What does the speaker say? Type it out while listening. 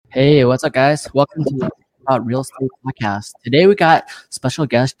Hey, what's up, guys? Welcome to the About Real Estate podcast. Today we got special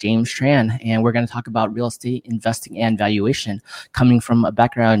guest James Tran, and we're going to talk about real estate investing and valuation. Coming from a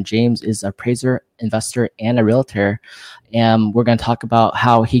background, James is an appraiser, investor, and a realtor. And we're going to talk about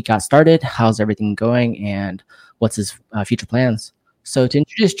how he got started, how's everything going, and what's his future plans. So to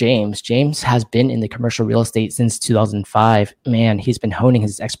introduce James, James has been in the commercial real estate since 2005. Man, he's been honing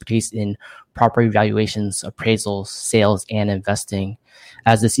his expertise in property valuations, appraisals, sales, and investing.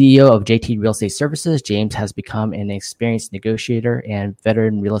 As the CEO of JT Real Estate Services, James has become an experienced negotiator and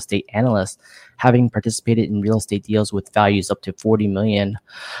veteran real estate analyst, having participated in real estate deals with values up to 40 million.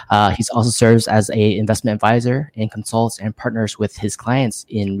 He also serves as an investment advisor and consults and partners with his clients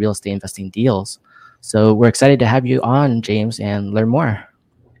in real estate investing deals. So we're excited to have you on, James, and learn more.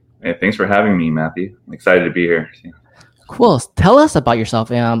 Hey, thanks for having me, Matthew. I'm excited to be here. Cool. Tell us about yourself.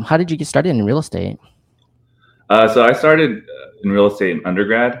 How did you get started in real estate? So I started in real estate in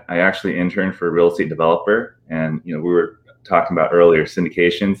undergrad. I actually interned for a real estate developer, and we were talking about earlier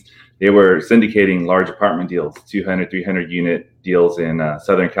syndications. They were syndicating large apartment deals, 200, 300 unit deals in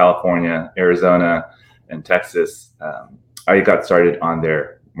Southern California, Arizona, and Texas. I got started on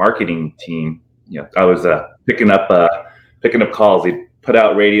their marketing team. I was picking up calls. They put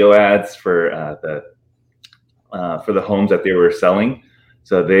out radio ads for the homes that they were selling.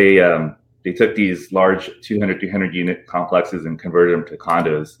 So they took these large 200, 300 unit complexes and converted them to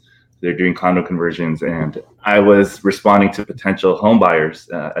condos. They're doing condo conversions, and I was responding to potential home buyers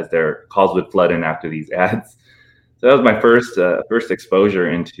as their calls would flood in after these ads. So that was my first exposure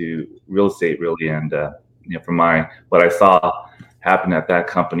into real estate, really, and from what I saw happen at that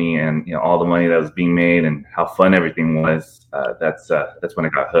company, and all the money that was being made and how fun everything was. That's when I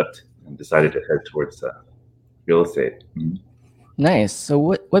got hooked and decided to head towards real estate. Mm-hmm. Nice. So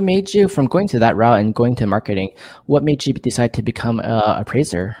what made you, from going to that route and going to marketing, what made you decide to become an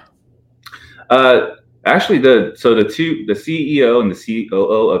appraiser? Actually, the CEO and the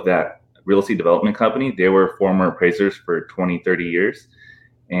COO of that real estate development company, they were former appraisers for 20, 30 years.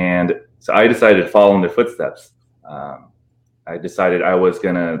 And so I decided to follow in their footsteps. I decided I was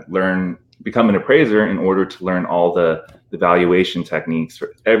going to become an appraiser in order to learn all the valuation techniques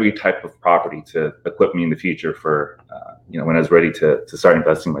for every type of property to equip me in the future for, when I was ready to start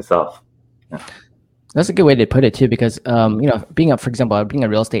investing myself. Yeah. That's a good way to put it too, because, for example, being a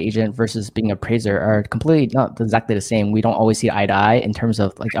real estate agent versus being an appraiser are completely not exactly the same. We don't always see eye to eye in terms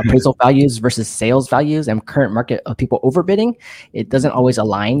of like appraisal values versus sales values and current market of people overbidding. It doesn't always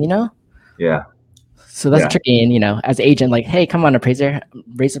align, Yeah. So that's tricky. And, as an agent, like, hey, come on, appraiser,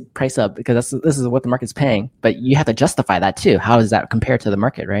 raise the price up because this is what the market's paying. But you have to justify that too. How does that compare to the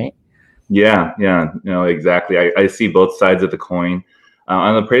market, right? Yeah. Exactly. I see both sides of the coin.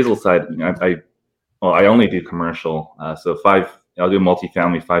 On the appraisal side, I only do commercial. So I'll do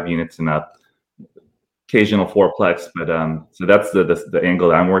multifamily, 5 units and up, occasional fourplex. But so that's the angle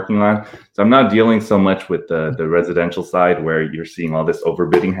that I'm working on. So I'm not dealing so much with the residential side where you're seeing all this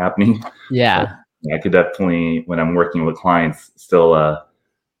overbidding happening. Yeah. I could definitely, when I'm working with clients, still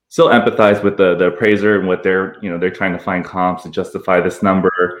empathize with the appraiser and what they're trying to find comps to justify this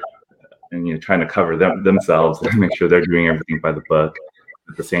number, and trying to cover themselves and make sure they're doing everything by the book.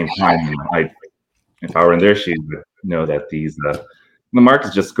 At the same time, if I were in their shoes, I'd know that the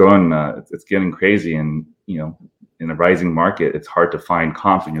market's just growing. It's getting crazy, and in a rising market, it's hard to find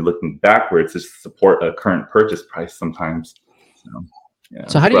comps when you're looking backwards to support a current purchase price sometimes.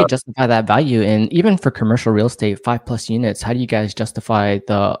 So how do you justify that value? And even for commercial real estate, 5+ units, how do you guys justify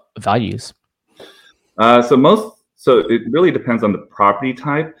the values? So it really depends on the property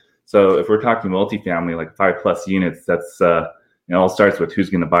type. So if we're talking multifamily, like 5+ units, that's it all starts with who's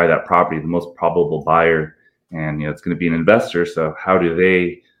going to buy that property, the most probable buyer, and it's going to be an investor. So how do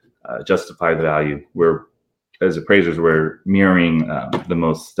they justify the value? As appraisers, we're mirroring the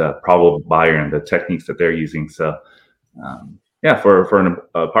most probable buyer and the techniques that they're using. So for an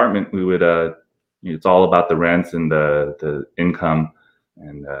apartment, we would it's all about the rents and the income,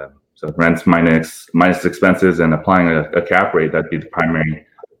 and so rents minus expenses and applying a cap rate. That'd be the primary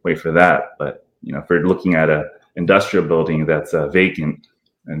way for that. But if we're looking at a industrial building that's vacant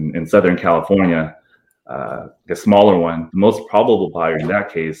in Southern California, a smaller one, the most probable buyer in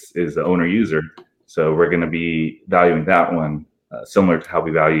that case is the owner user. So we're going to be valuing that one similar to how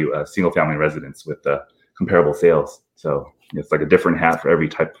we value single family residence with comparable sales. So it's like a different hat for every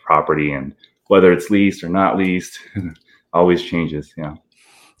type of property, and whether it's leased or not leased, always changes. Yeah.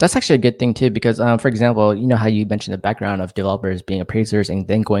 That's actually a good thing too, because for example, you know how you mentioned the background of developers being appraisers and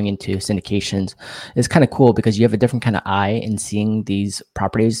then going into syndications is kind of cool because you have a different kind of eye in seeing these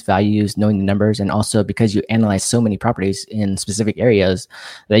properties, values, knowing the numbers, and also because you analyze so many properties in specific areas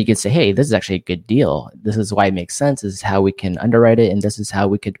that you can say, hey, this is actually a good deal. This is why it makes sense. This is how we can underwrite it, and this is how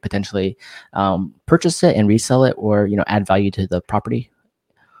we could potentially purchase it and resell it, or add value to the property.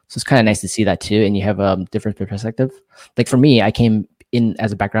 So it's kind of nice to see that too, and you have a different perspective. Like for me, I came in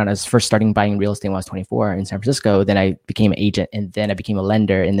as a background as first starting buying real estate when I was 24 in San Francisco. Then I became an agent, and then I became a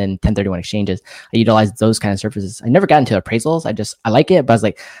lender, and then 1031 exchanges. I utilized those kind of services. I never got into appraisals. I like it, but I was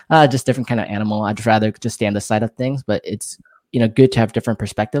like, just different kind of animal. I'd rather just stay on the side of things. But it's good to have different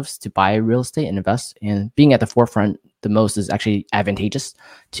perspectives to buy real estate and invest. And being at the forefront the most is actually advantageous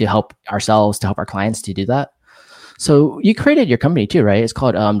to help ourselves, to help our clients to do that. So you created your company too, right? It's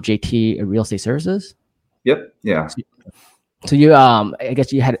called JT Real Estate Services. Yep. Yeah. So you, I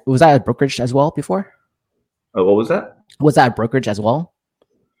guess you was that a brokerage as well before? Oh, what was that? Was that a brokerage as well?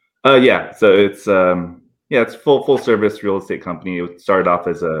 Yeah. So it's full service real estate company. It started off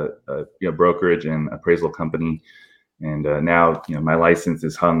as a brokerage and appraisal company, and now my license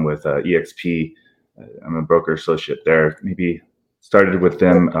is hung with EXP. I'm a broker associate there. Maybe started with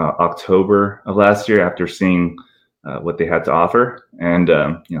them October of last year after seeing what they had to offer, and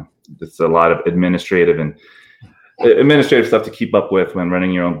it's a lot of administrative stuff to keep up with when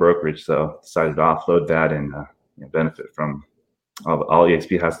running your own brokerage. So decided to offload that and benefit from all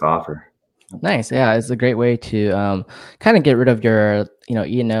EXP has to offer. Nice. Yeah, it's a great way to kind of get rid of your,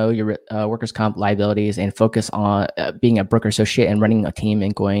 E&O, your workers' comp liabilities, and focus on being a broker associate and running a team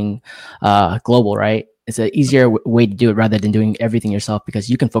and going global, right? It's an easier way to do it rather than doing everything yourself, because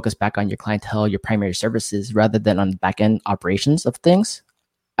you can focus back on your clientele, your primary services, rather than on the back end operations of things.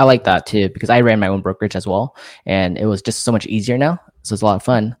 I like that too, because I ran my own brokerage as well, and it was just so much easier now. So it's a lot of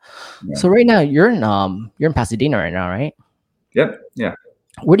fun. Yeah. So right now you're in Pasadena right now, right? Yep. Yeah.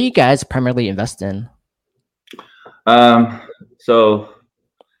 Where do you guys primarily invest in? So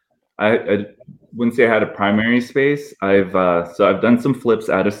I wouldn't say I had a primary space. I've done some flips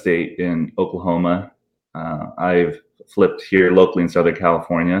out of state in Oklahoma. I've flipped here locally in Southern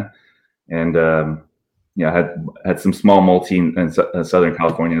California, and I had some small multi in Southern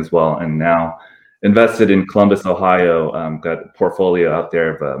California as well, and now invested in Columbus, Ohio. Got a portfolio out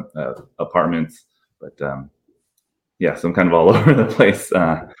there of apartments, but so I'm kind of all over the place.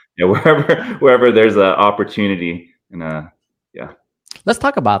 Wherever there's an opportunity, and Let's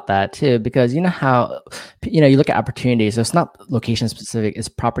talk about that too, because you know how you look at opportunities. So it's not location specific; it's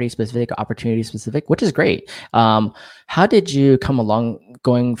property specific, opportunity specific, which is great. How did you come along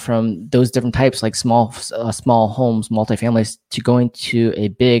going from those different types, like small homes, multifamilies, to going to a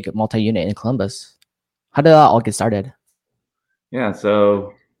big multi-unit in Columbus? How did that all get started? Yeah.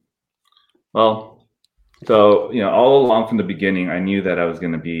 So all along from the beginning, I knew that I was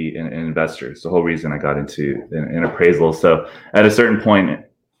going to be an investor. It's the whole reason I got into an appraisal. So at a certain point,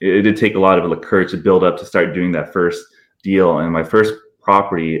 it did take a lot of courage to build up to start doing that first deal. And my first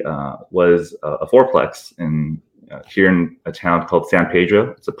property was a fourplex here in a town called San Pedro.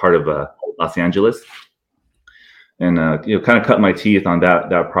 It's a part of Los Angeles. And kind of cut my teeth on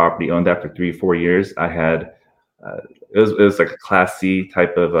that property. Owned that for 3-4 years. I had. It was like a Class C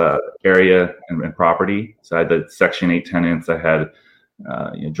type of area and property. So I had the Section 8 tenants. I had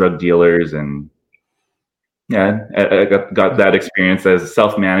drug dealers, and I got that experience as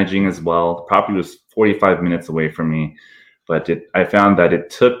self-managing as well. The property was 45 minutes away from me, but I found that it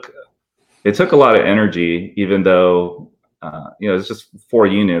took a lot of energy, even though it's just 4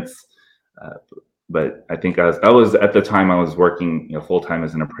 units. But I think I was at the time I was working full time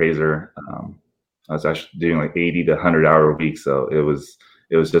as an appraiser. I was actually doing like 80 to 100-hour a week, so it was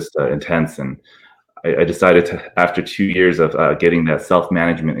just intense. And I decided to, after 2 years of getting that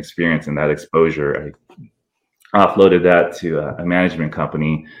self-management experience and that exposure, I offloaded that to a management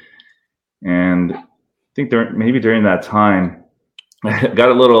company. And I think during that time, I got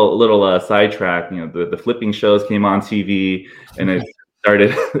a little sidetracked. The flipping shows came on TV, and it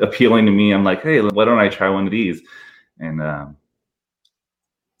started appealing to me. I'm like, hey, why don't I try one of these? And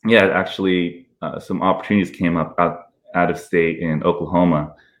actually. Some opportunities came up out of state in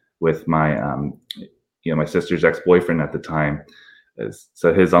Oklahoma with my my sister's ex-boyfriend at the time.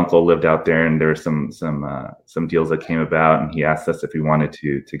 So his uncle lived out there, and there were some deals that came about, and he asked us if we wanted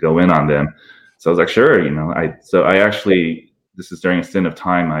to go in on them. So I was like, sure. I actually, this is during a stint of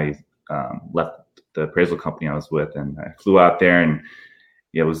time, I left the appraisal company I was with, and I flew out there and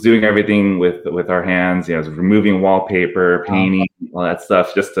was doing everything with our hands. I was removing wallpaper, painting, all that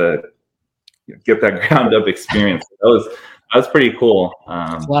stuff, just to get that ground up experience. That That's pretty cool.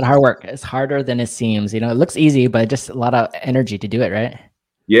 It's a lot of hard work. It's harder than it seems. It looks easy, but just a lot of energy to do it, right?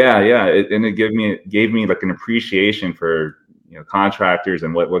 Yeah, yeah, and it gave me like an appreciation for contractors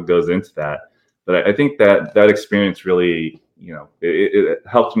and what goes into that. But I think that experience really it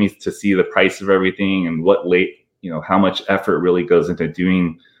helped me to see the price of everything and how much effort really goes into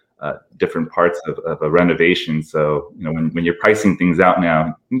doing different parts of a renovation. So when you're pricing things out now,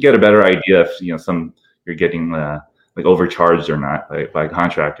 you can get a better idea if you're getting like overcharged or not by a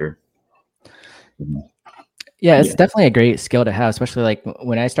contractor. Yeah, it's definitely a great skill to have, especially like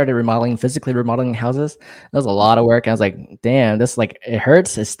when I started physically remodeling houses. That was a lot of work. I was like, damn, this it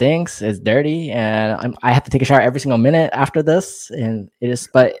hurts, it stinks, it's dirty, and I have to take a shower every single minute after this. And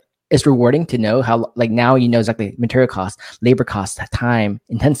but it's rewarding to know how now exactly material costs, labor costs, time,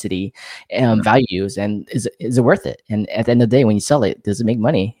 intensity, values, and is it worth it? And at the end of the day, when you sell it, does it make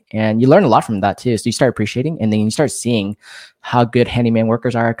money? And you learn a lot from that too. So you start appreciating, and then you start seeing how good handyman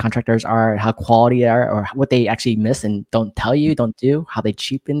workers are, contractors are, how quality they are, or what they actually miss and don't tell you, don't do, how they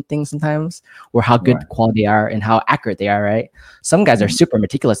cheapen things sometimes, or how good quality they are and how accurate they are, right? Some guys are super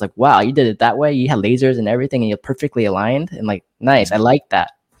meticulous, like, wow, you did it that way. You had lasers and everything and you're perfectly aligned and nice. I like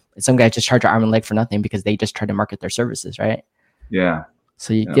that. And some guys just charge an arm and leg for nothing because they just try to market their services, right? Yeah.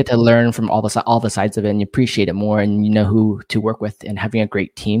 So you get to learn from all the sides of it, and you appreciate it more, and you know who to work with. And having a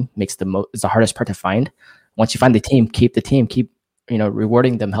great team is the hardest part to find. Once you find the team, keep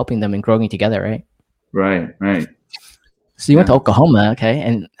rewarding them, helping them, and growing together, right? Right. So you went to Oklahoma, okay?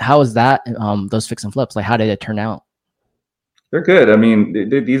 And how was that? Those fix and flips, how did it turn out? They're good. I mean,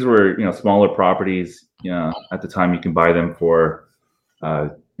 these were smaller properties. At the time, you can buy them for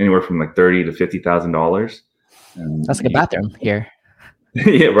anywhere from $30,000 to $50,000. That's like a bathroom here.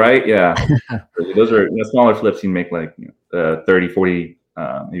 Yeah, right. Yeah, those are smaller flips. You can make 30, 40,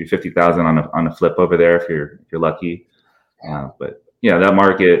 maybe 50,000 on a flip over there if you're lucky. But yeah, that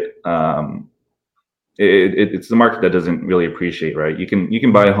market, it's the market that doesn't really appreciate. Right, you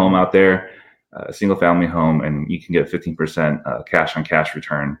can buy a home out there, a single family home, and you can get 15% cash on cash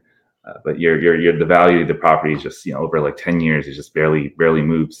return. But the value of the property is just over 10 years, it just barely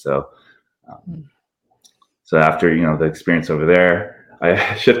moves. So after the experience over there,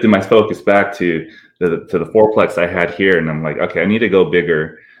 I shifted my focus back to the fourplex I had here, and I'm like, okay, I need to go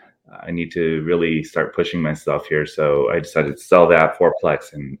bigger. I need to really start pushing myself here. So I decided to sell that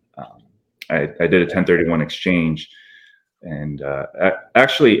fourplex, and I did a 1031 exchange. And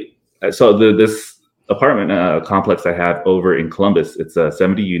actually, so this apartment complex I have over in Columbus, it's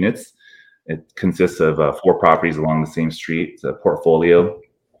 70 units. It consists of 4 properties along the same street. It's a portfolio,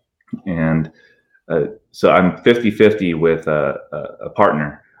 and so I'm 50-50 with a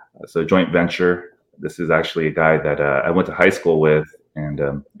partner. So joint venture. This is actually a guy that I went to high school with, and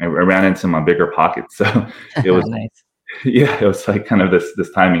I ran into him on BiggerPockets. So it was nice. Yeah, it was kind of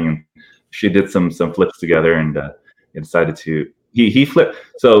this timing, and she did some flips together, and decided to he flipped.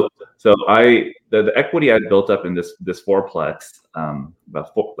 So the equity I built up in this fourplex,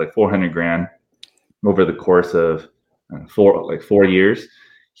 about 400 grand over the course of 4 years.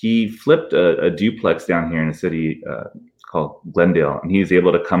 He flipped a duplex down here in a city called Glendale, and he's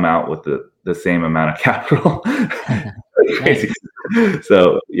able to come out with the same amount of capital. Crazy.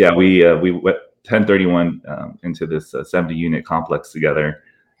 So yeah, we went 1031 into this 70 unit complex together.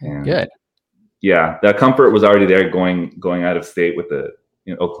 And good. Yeah, that comfort was already there going out of state with the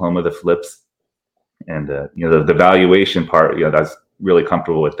Oklahoma, the flips, and the valuation part. That's really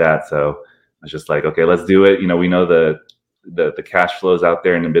comfortable with that. So I was just like, okay, let's do it. We know the cash flows out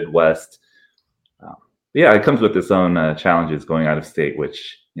there in the Midwest. Yeah, it comes with its own challenges going out of state,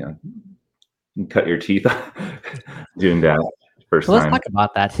 which you can cut your teeth doing that first time. Let's talk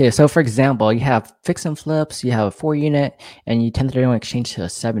about that too. So, for example, you have fix and flips, you have a 4 unit, and you 1031 exchange to a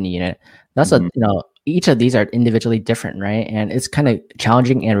 70 unit. That's each of these are individually different, right? And it's kind of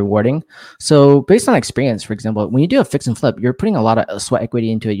challenging and rewarding. So based on experience, for example, when you do a fix and flip, you're putting a lot of sweat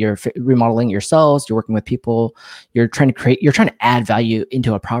equity into it. You're remodeling yourselves, you're working with people, you're trying to add value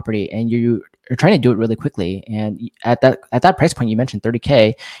into a property, and you're trying to do it really quickly. And at that price point, you mentioned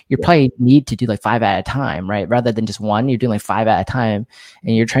 $30K, you probably need to do 5 at a time, right? Rather than just one, you're doing 5 at a time,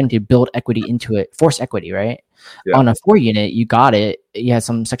 and you're trying to build equity into it, force equity, right? Yeah. On a 4 unit, you got it. You had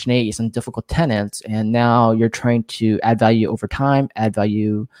some Section 8, some difficult tenants, and now you're trying to add value over time, add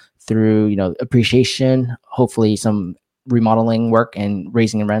value through appreciation, hopefully some remodeling work and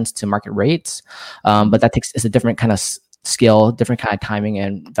raising rents to market rates. But it's a different kind of skill, different kind of timing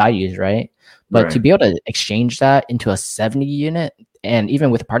and values, right? But to be able to exchange that into a 70 unit And even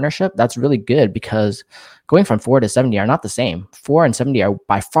with a partnership, that's really good because going from 4 to 70 are not the same. 4 and 70 are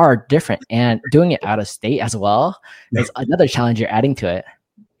by far different. And doing it out of state as well is another challenge you're adding to it.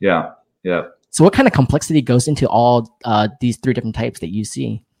 Yeah. Yeah. So what kind of complexity goes into all these 3 different types that you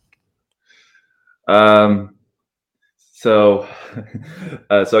see? So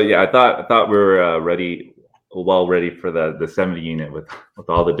yeah, I thought we were well ready for the 70 unit with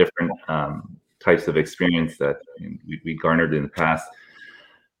all the different types of experience that we garnered in the past.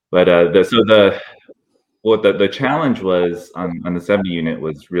 But the challenge was on the 70 unit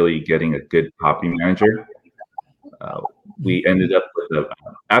was really getting a good property manager. We ended up with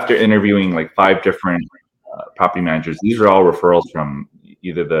after interviewing like 5 different property managers. These are all referrals from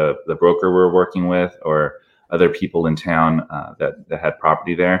either the broker we're working with or other people in town that had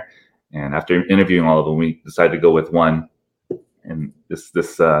property there. And after interviewing all of them, we decided to go with one. And this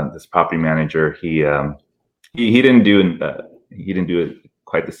property manager, he didn't do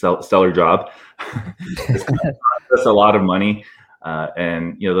quite the stellar job. That's a lot of money,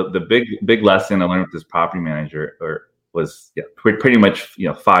 and the big lesson I learned with this property manager was pretty much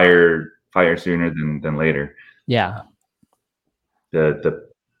fire sooner than later. Yeah. The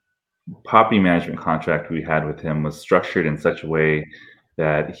property management contract we had with him was structured in such a way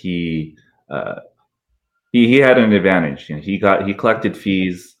that he had an advantage. He collected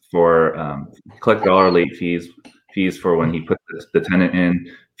fees for collected all our late fees for when he put the tenant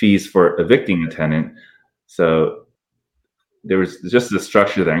in, fees for evicting a tenant. So there was just a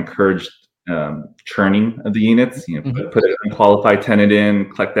structure that encouraged churning of the units. Put an unqualified tenant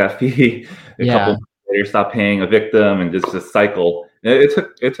in, collect that fee. A couple months later, stop paying, evict them, and just a cycle.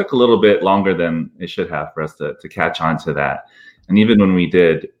 It took a little bit longer than it should have for us to catch on to that. And even when we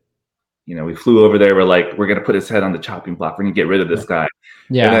did, we flew over there. We're like, we're gonna put his head on the chopping block. We're gonna get rid of this guy.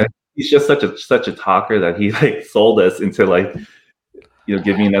 Yeah. And he's just such a talker that he sold us into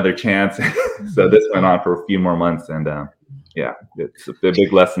give me another chance. So this went on for a few more months, and it's a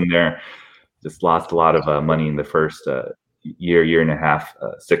big lesson there. Just lost a lot of money in the first year and a half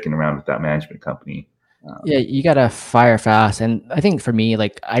sticking around with that management company. You gotta fire fast. And I think for me,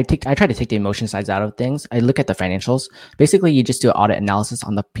 I try to take the emotion sides out of things. I look at the financials. Basically, you just do an audit analysis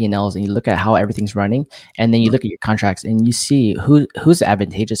on the P&Ls and you look at how everything's running, and then you look at your contracts and you see who's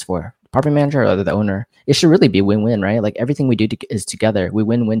advantageous for property manager or the owner. It should really be win-win, right? Like everything we do is together. We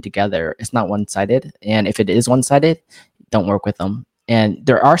win-win together. It's not one-sided. And if it is one-sided, don't work with them. And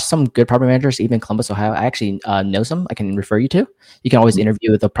there are some good property managers, even in Columbus, Ohio. I actually know some I can refer you to. You can always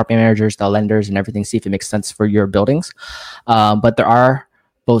interview the property managers, the lenders, and everything, see if it makes sense for your buildings. But there are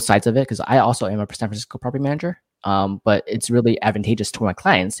both sides of it, because I also am a San Francisco property manager. But it's really advantageous to my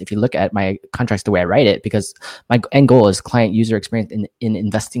clients if you look at my contracts the way I write it, because my end goal is client user experience in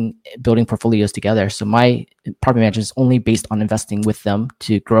investing, building portfolios together. So my property management is only based on investing with them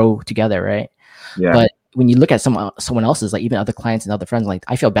to grow together, right? Yeah. But when you look at someone else's, like even other clients and other friends, like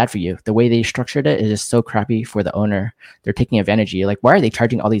I feel bad for you. The way they structured it is just so crappy for the owner. They're taking advantage of you. Like, why are they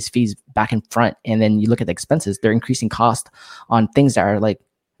charging all these fees back and front? And then you look at the expenses, they're increasing cost on things that are like,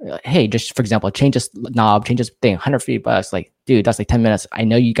 hey, just for example, change this knob, change this thing, $150. Like, dude, that's like 10 minutes. I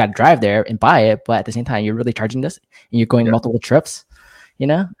know you got to drive there and buy it, but at the same time, you're really charging this and you're going multiple trips,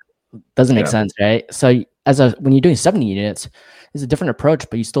 doesn't make sense, right? So when you're doing 70 units, it's a different approach,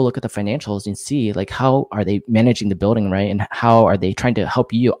 but you still look at the financials and see like, how are they managing the building, right? And how are they trying to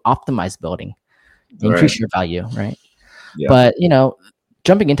help you optimize the building, increase your value, right? Yeah. But,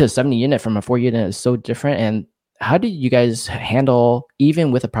 jumping into a 70 unit from a 4 unit is so different. And how do you guys handle,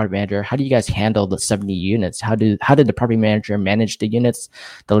 even with a property manager, how do you guys handle the 70 units? How did the property manager manage the units,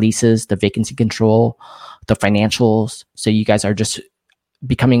 the leases, the vacancy control, the financials? So you guys are just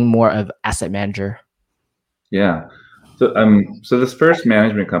becoming more of asset manager. Yeah. So this first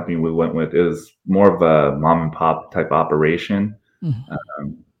management company we went with is more of a mom and pop type operation.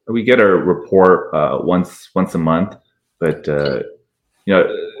 Mm-hmm. We get our report once a month, but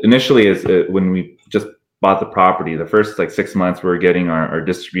initially when we just bought the property, the first 6 months we were getting our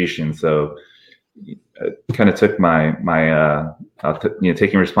distribution. So kind of took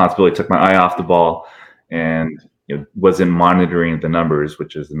taking responsibility, took my eye off the ball, and wasn't monitoring the numbers,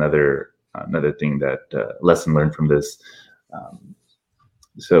 which is another thing that lesson learned from this.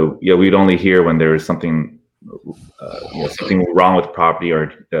 So we'd only hear when there was something wrong with the property,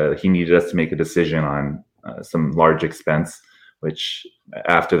 or he needed us to make a decision on some large expense, which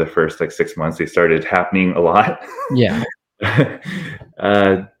after the first 6 months, they started happening a lot. Yeah.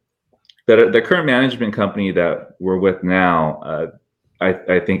 The current management company that we're with now,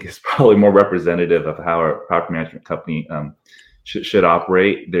 I think is probably more representative of how our property management company should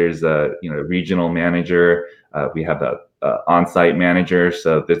operate. There's a regional manager. We have a on-site manager.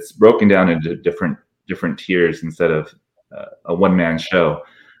 So it's broken down into different tiers instead of a one-man show.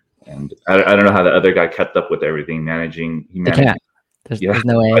 And I don't know how the other guy kept up with everything managing. They can't. There's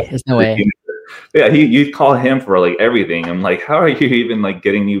no way. There's no way. Yeah, you call him for like everything. I'm like, how are you even like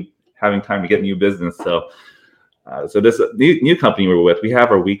having time to get new business? So this new company we're with, we have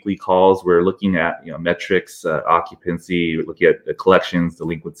our weekly calls. We're looking at metrics, occupancy, we're looking at the collections,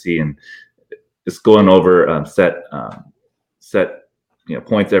 delinquency, and just going over set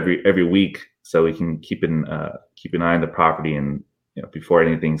points every week, so we can keep an eye on the property, and before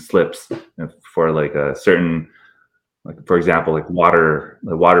anything slips, for like a certain, like for example, like the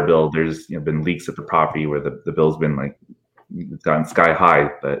water bill. There's been leaks at the property where the bill's been like gone sky high,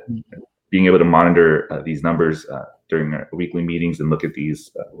 but being able to monitor these numbers during our weekly meetings and look at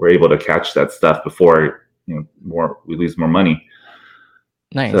these, we're able to catch that stuff before we lose more money.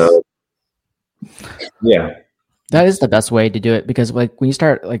 Nice. So, yeah. That is the best way to do it, because like when you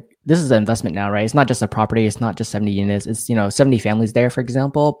start, like this is an investment now, right? It's not just a property. It's not just 70 units. It's 70 families there, for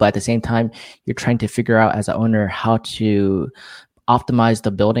example. But at the same time, you're trying to figure out as an owner how to optimize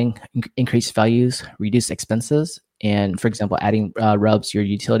the building, increase values, reduce expenses, and for example, adding rubs, your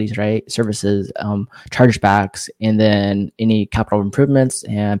utilities, right, services, chargebacks, and then any capital improvements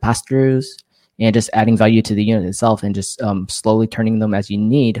and pass-throughs, and just adding value to the unit itself, and just slowly turning them as you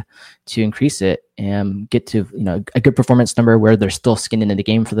need to increase it and get to a good performance number where they're still skin in the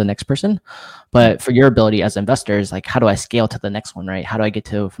game for the next person. But for your ability as investors, like how do I scale to the next one, right? How do I get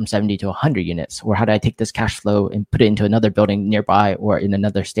from 70 to 100 units, or how do I take this cash flow and put it into another building nearby or in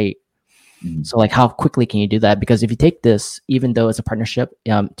another state? Mm-hmm. So like how quickly can you do that? Because if you take this, even though it's a partnership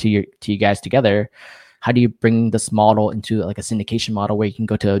to you guys together, how do you bring this model into like a syndication model where you can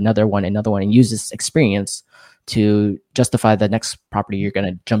go to another one, and use this experience to justify the next property you're going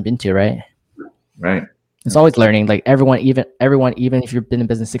to jump into, right? Right. It's always learning. Like everyone, even if you've been in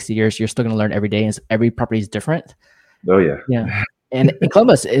business 60 years, you're still going to learn every day. And every property is different. Oh yeah. Yeah. And in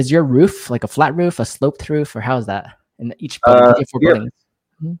Columbus, is your roof like a flat roof, a sloped roof, or how is that? In each building, buildings.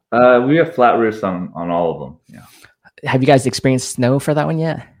 We have flat roofs on all of them. Yeah. Have you guys experienced snow for that one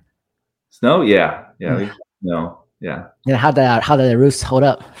yet? Snow, yeah. No, yeah. And how did the roofs hold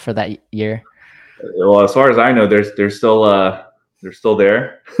up for that year? Well, as far as I know, they're still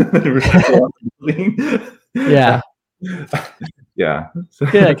there. Yeah. Yeah.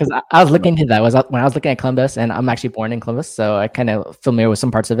 Yeah, because I was looking into that. When I was looking at Columbus, and I'm actually born in Columbus, so I kind of familiar with some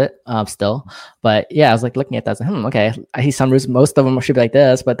parts of it still. But yeah, I was like looking at that. I was like, okay, I see some roofs. Most of them should be like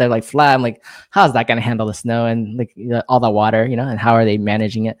this, but they're like flat. I'm like, how is that going to handle the snow and like all the water, and how are they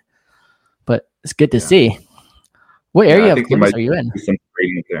managing it? But it's good to see. What area of Columbus are you in? Some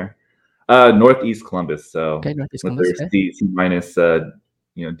gradient there. Northeast Columbus. So okay, Northeast Columbus. There's C minus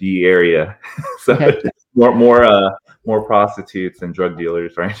D area. So more prostitutes and drug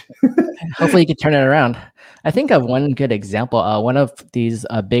dealers, right? Hopefully you can turn it around. I think of one good example. One of these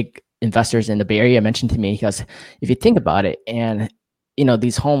big investors in the Bay Area mentioned to me, because if you think about it, and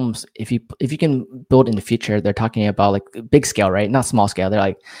these homes, if you can build in the future, they're talking about like big scale, right? Not small scale. They're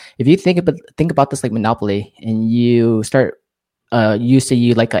like, if you think about this like Monopoly, and you start you say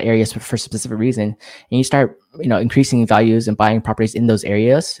you like areas for a specific reason, and you start increasing values and buying properties in those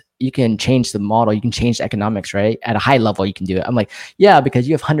areas, you can change the model, you can change the economics, right? At a high level, you can do it. I'm like, yeah, because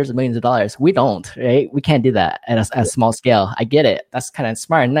you have hundreds of millions of dollars. We don't, right? We can't do that at a small scale. I get it. That's kind of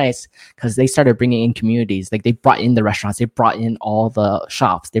smart and nice, because they started bringing in communities. Like they brought in the restaurants, they brought in all the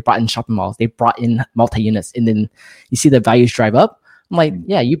shops, they brought in shopping malls, they brought in multi-units, and then you see the values drive up. I'm like,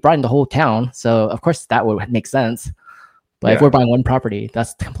 yeah, you brought in the whole town, so of course that would make sense. But if we're buying one property,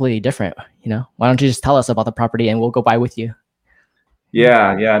 that's completely different. Why don't you just tell us about the property and we'll go buy with you?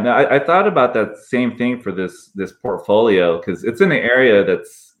 Yeah. No, I thought about that same thing for this portfolio, because it's in an area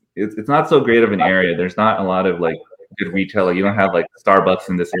it's not so great of an area. There's not a lot of like good retailer. You don't have like Starbucks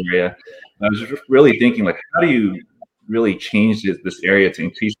in this area. And I was just really thinking, like, how do you really change this area to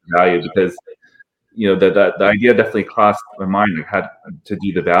increase the value? Because the idea definitely crossed my mind, like how to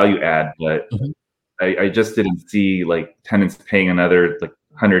do the value add, but I just didn't see like tenants paying another like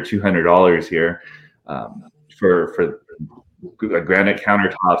 $100, $200 here for granite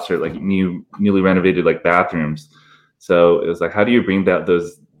countertops or like newly renovated like bathrooms. So it was like, how do you bring how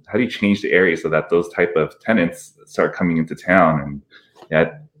do you change the area so that those type of tenants start coming into town?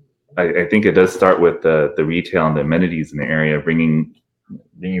 And I think it does start with the retail and the amenities in the area, bringing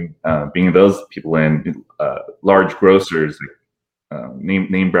those people in, large grocers, like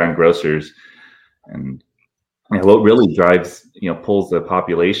name brand grocers. And what really drives, pulls the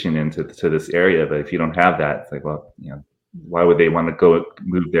population into this area. But if you don't have that, it's like, well, why would they want to go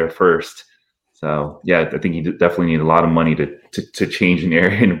move there first? So yeah, I think you definitely need a lot of money to change an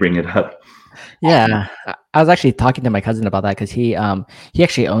area and bring it up. Yeah, I was actually talking to my cousin about that because he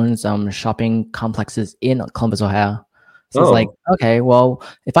actually owns shopping complexes in Columbus, Ohio. So it's like, Oh, okay, well,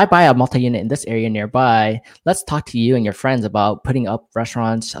 if I buy a multi-unit in this area nearby, let's talk to you and your friends about putting up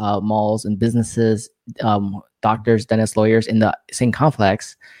restaurants, malls, and businesses, doctors, dentists, lawyers in the same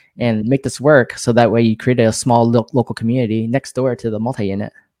complex, and make this work. So that way, you create a small local community next door to the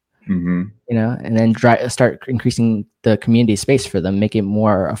multi-unit. mm-hmm. And then start increasing the community space for them, make it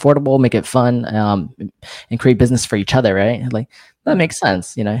more affordable, make it fun, and create business for each other, right? Like that makes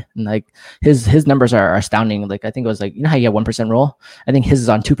sense, and like his numbers are astounding. Like I think it was like, how you get 1% roll. I think his is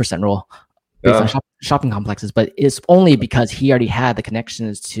on 2% roll based on shopping complexes, but it's only because he already had the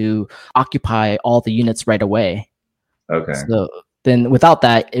connections to occupy all the units right away. Okay. So then without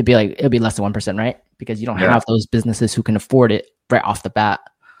that, it'd be less than 1%, right? Because you don't have those businesses who can afford it right off the bat.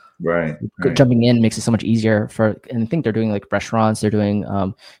 Right. Jumping in makes it so much easier and I think they're doing like restaurants, they're doing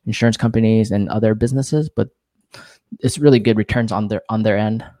insurance companies and other businesses, but it's really good returns on their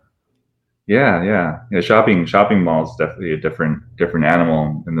end. Yeah. Shopping malls definitely a different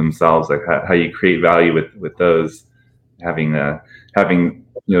animal in themselves. Like how you create value with those, having the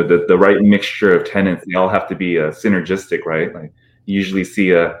right mixture of tenants. They all have to be synergistic, right? Like you usually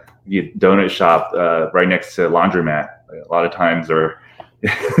see a donut shop right next to a laundromat a lot of times, or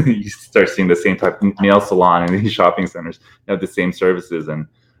you start seeing the same type of nail salon in these shopping centers. They have the same services, and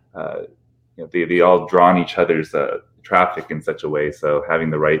they all draw on each other's traffic in such a way. So having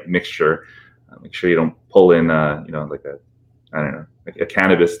the right mixture, make sure you don't pull in, like a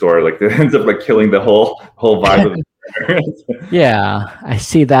cannabis store, like that ends up like killing the whole vibe of it. Yeah, I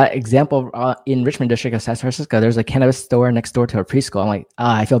see that example in Richmond district of San Francisco. There's a cannabis store next door to a preschool. I'm like,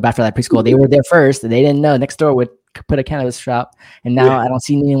 I feel bad for that preschool. They were there first. They didn't know next door would put a cannabis shop, and now I don't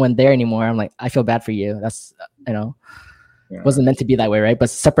see anyone there anymore. I'm like, I feel bad for you. That's wasn't meant to be that way, right? But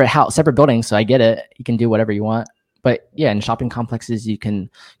separate buildings, so I get it. You can do whatever you want. But yeah, in shopping complexes, you can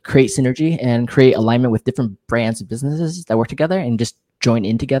create synergy and create alignment with different brands and businesses that work together and just join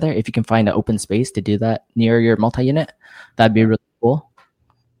in together. If you can find an open space to do that near your multi-unit, that'd be really cool.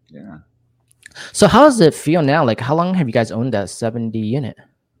 Yeah. So how does it feel now? Like, how long have you guys owned that 70 unit?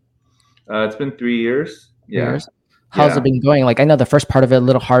 It's been 3 years. Yeah. How's it been going? Like, I know the first part of it a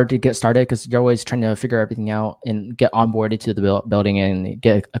little hard to get started because you're always trying to figure everything out and get onboarded to the building and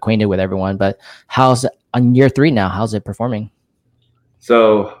get acquainted with everyone. But how's it on year 3 now? How's it performing?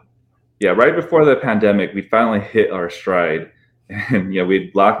 So, yeah, right before the pandemic, we finally hit our stride, and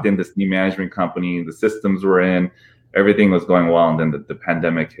we'd locked in this new management company. The systems were in, everything was going well, and then the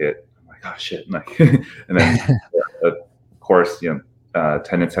pandemic hit. I'm like, oh shit! And then, of course,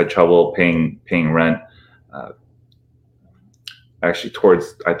 tenants had trouble paying rent. Actually,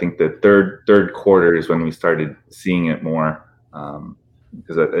 towards I think the third quarter is when we started seeing it more.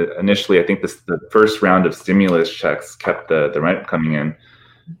 Because initially, I think the first round of stimulus checks kept the rent coming in,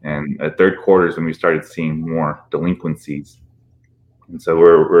 and at third quarter is when we started seeing more delinquencies. And so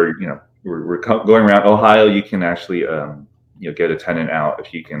we're going around Ohio. You can actually get a tenant out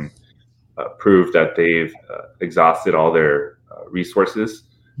if you can prove that they've exhausted all their resources.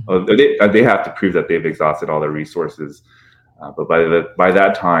 They have to prove that they've exhausted all their resources. But by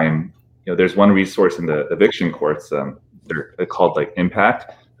that time, there's one resource in the eviction courts. They're called like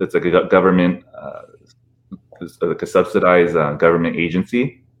Impact. That's like a government, like a subsidized government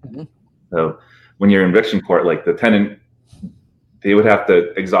agency. Mm-hmm. So when you're in eviction court, like the tenant, they would have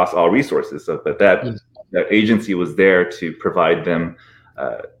to exhaust all resources. So, but that agency was there to provide them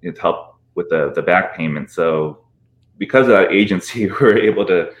to help with the back payment. So because of that agency, we were able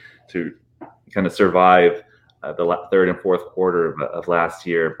to kind of survive the third and fourth quarter of last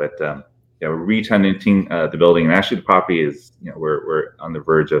year. But we're re-tenanting the building, and actually the property is we're on the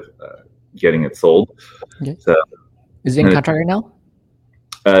verge of getting it sold. Okay. So is it in contract right now?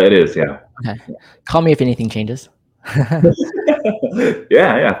 It is, yeah. Okay. Call me if anything changes.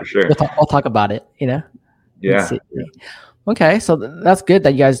 yeah, for sure. We'll talk about it. Yeah. Okay, so that's good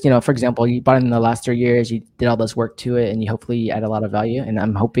that you guys, for example, you bought it in the last 3 years, you did all this work to it, and you hopefully add a lot of value. And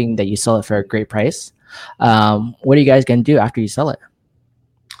I'm hoping that you sell it for a great price. What are you guys going to do after you sell it?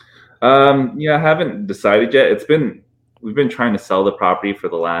 I haven't decided yet. We've been trying to sell the property for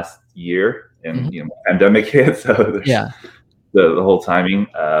the last year, and pandemic hit, so the whole timing.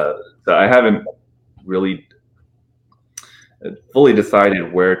 So I haven't really fully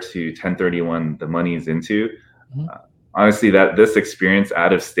decided where to 1031 the money's into. Mm-hmm. Honestly, that this experience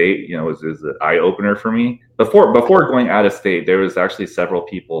out of state, was an eye opener for me. Before going out of state, there was actually several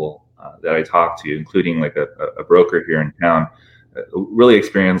people that I talked to, including like a broker here in town, a really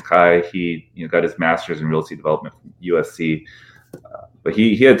experienced guy. He got his master's in real estate development from USC. But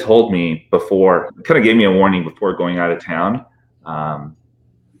he had told me before, kind of gave me a warning before going out of town. A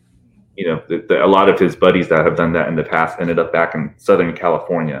lot of his buddies that have done that in the past ended up back in Southern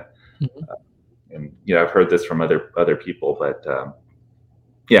California. And I've heard this from other people, but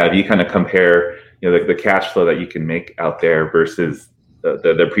if you kind of compare, the cash flow that you can make out there versus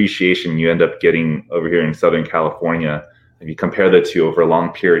the appreciation you end up getting over here in Southern California, if you compare the two over a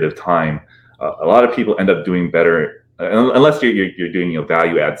long period of time, a lot of people end up doing better. Unless you're doing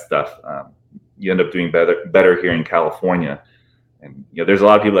value add stuff, you end up doing better here in California. And there's a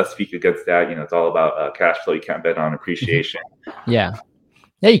lot of people that speak against that. It's all about cash flow. You can't bet on appreciation. Yeah,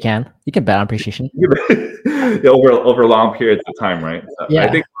 you can. You can bet on appreciation over long periods of time, right? So yeah.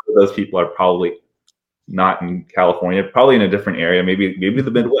 I think those people are probably not in California, probably in a different area, maybe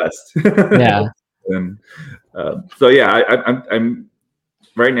the Midwest. Yeah. And I'm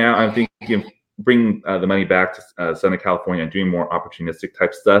right now. I'm thinking bring the money back to Southern California and doing more opportunistic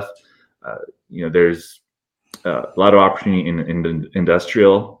type stuff. There's a lot of opportunity in the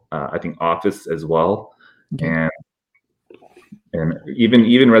industrial, I think office as well. Okay. And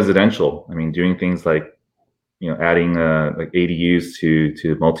even residential. I mean, doing things like, adding like ADUs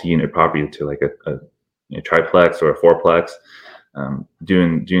to multi-unit property, to like a triplex or a fourplex,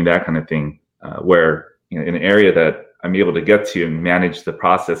 doing that kind of thing, where, in an area that I'm able to get to and manage the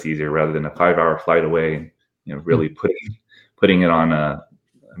process easier rather than a 5-hour flight away, and really putting it on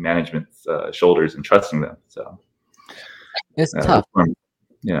management's shoulders and trusting them. So it's tough.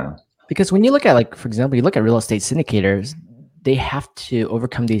 Yeah. Because when you look at, like, for example, you look at real estate syndicators, they have to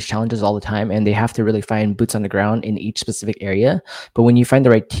overcome these challenges all the time, and they have to really find boots on the ground in each specific area. But when you find the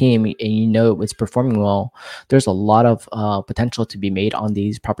right team and it's performing well, there's a lot of potential to be made on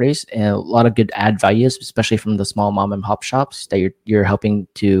these properties, and a lot of good add values, especially from the small mom and pop shops that you're helping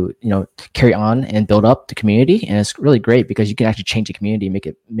to carry on and build up the community. And it's really great because you can actually change the community, make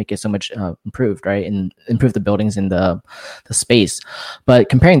it so much improved, right, and improve the buildings and the space. But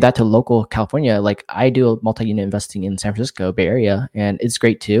comparing that to local California, like I do multi-unit investing in San Francisco Bay Area, and it's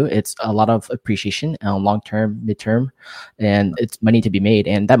great too. It's a lot of appreciation, long-term, mid-term, and it's money to be made,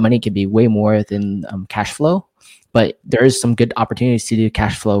 and that money can be way more than cash flow. But there is some good opportunities to do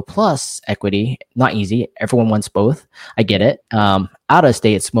cash flow plus equity. Not easy. Everyone wants both. I get it. Out of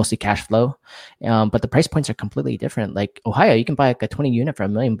state, it's mostly cash flow, but the price points are completely different. Like Ohio, you can buy like a 20 unit for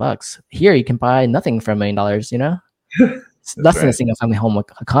 $1 million. Here, you can buy nothing for $1 million. It's less than a single family home,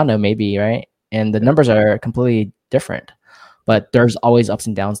 a condo maybe, right? And the numbers are completely different. But there's always ups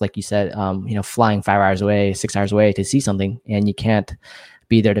and downs, like you said, flying 5 hours away, 6 hours away to see something, and you can't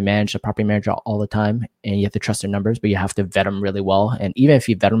be there to manage the property manager all the time, and you have to trust their numbers, but you have to vet them really well. And even if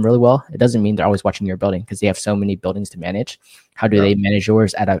you vet them really well, it doesn't mean they're always watching your building, because they have so many buildings to manage. How do they manage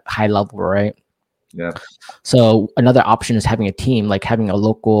yours at a high level, right? Yeah. So another option is having a team, like having a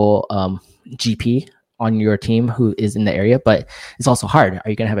local GP on your team who is in the area, but it's also hard. Are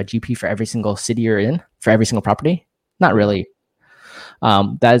you going to have a GP for every single city you're in, for every single property? Not really.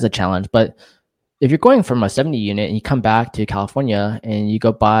 That is a challenge. But if you're going from a 70 unit and you come back to California and you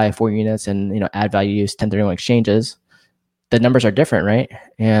go buy 4 units and add values, 1031 exchanges, the numbers are different, right?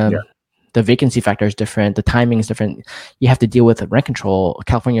 And the vacancy factor is different. The timing is different. You have to deal with rent control,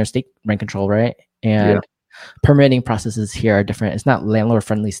 California state rent control, right? And permitting processes here are different. It's not landlord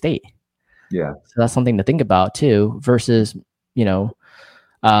friendly state. Yeah. So that's something to think about too. Versus,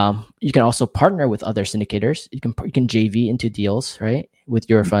 you can also partner with other syndicators. You can JV into deals, right? With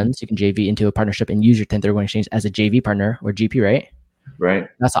your funds, you can JV into a partnership and use your 1031 exchange as a JV partner or GP, right? Right.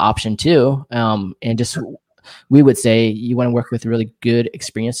 That's an option too. And just we would say you want to work with really good,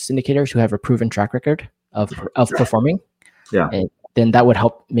 experienced syndicators who have a proven track record of performing. Yeah. And then that would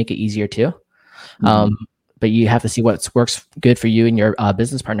help make it easier too. But you have to see what works good for you and your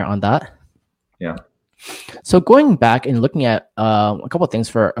business partner on that. Yeah. So going back and looking at a couple of things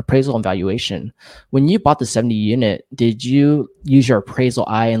for appraisal and valuation, when you bought the 70 unit, did you use your appraisal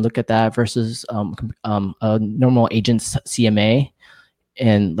eye and look at that versus a normal agent's CMA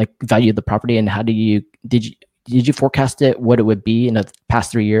and like value the property? And how did you forecast it, what it would be in the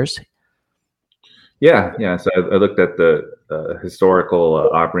past 3 years? Yeah. So I looked at the historical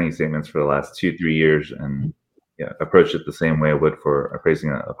operating statements for the last 2-3 years and approached it the same way I would for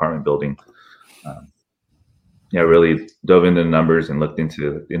appraising an apartment building. Really dove into the numbers and looked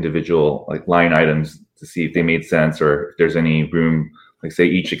into individual like line items to see if they made sense or if there's any room, like say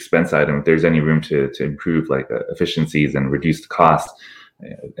each expense item, if there's any room to improve like efficiencies and reduce the cost,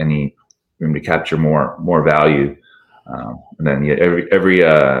 any room to capture more value. And then every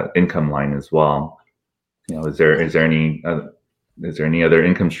income line as well. Is there any other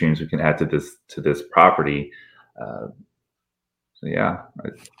income streams we can add to this property? So yeah,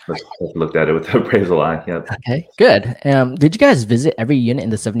 let's looked at it with the appraisal eye. Yep. Okay, good. Did you guys visit every unit in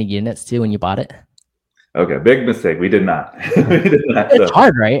the 70 units too when you bought it? Okay, big mistake. We did not. It's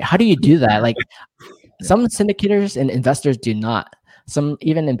hard, right? How do you do that? Like some syndicators and investors do not. Some,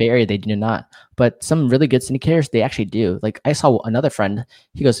 even in Bay Area, they do not. But some really good syndicators, they actually do. Like I saw another friend.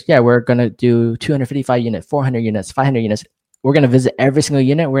 He goes, "Yeah, we're gonna do 255 units, 400 units, 500 units. We're gonna visit every single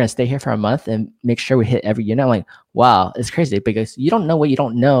unit. We're gonna stay here for a month and make sure we hit every unit." I'm like, wow, it's crazy because you don't know what you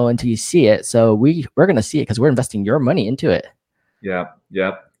don't know until you see it. So we're gonna see it because we're investing your money into it. Yeah.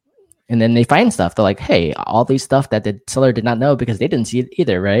 And then they find stuff. They're like, hey, all these stuff that the seller did not know because they didn't see it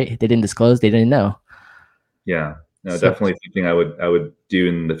either, right? They didn't disclose. They didn't know. Yeah. No, definitely something I would do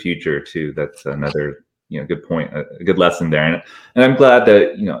in the future too. That's another good point, a good lesson there. And I'm glad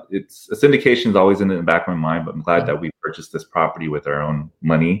that it's syndication is always in the back of my mind, but I'm glad that we purchased this property with our own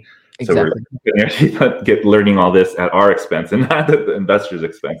money. Exactly. So we're actually get learning all this at our expense and not at the investor's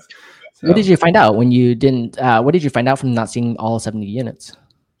expense. So, what did you find out when you didn't? What did you find out from not seeing all 70 units?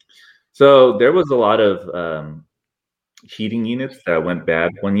 So there was a lot of heating units that went bad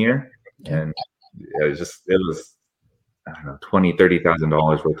one year, and it was I don't know,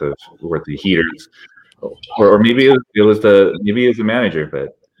 $20,000-$30,000 worth of heaters, or maybe it was the manager,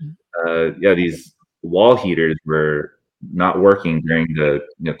 but these wall heaters were not working during the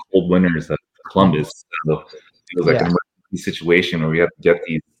cold winters of Columbus. So it was like an emergency situation where we had to get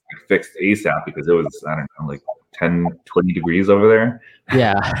these fixed ASAP because it was, I don't know, like 10, 20 degrees over there.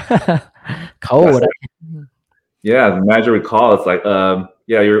 Yeah. Cold. Yeah, the manager would call. It's like,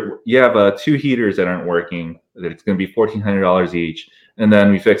 you have 2 heaters that aren't working. That it's going to be $1,400 each, and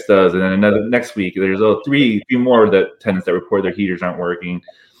then we fix those. And then next week, there's three more tenants that report their heaters aren't working.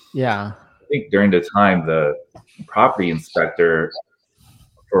 Yeah, I think during the time, the property inspector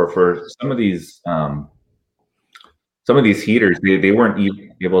for some of these heaters, they weren't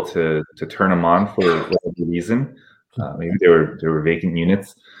able to turn them on for whatever reason. Maybe they were vacant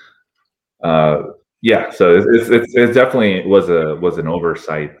units. So it definitely was an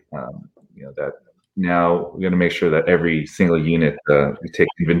oversight. That now we're going to make sure that every single unit we take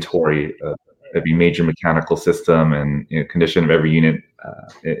inventory of every major mechanical system and condition of every unit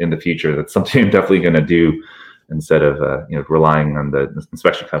in the future. That's something I'm definitely going to do instead of relying on the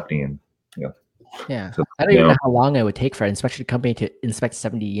inspection company and Yeah, so, I don't even know how long it would take for an inspection company to inspect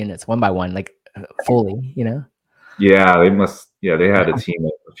 70 units one by one, like fully. Yeah, they must. Yeah, they had a team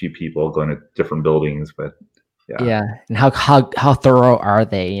of a few people going to different buildings, but yeah. And how thorough are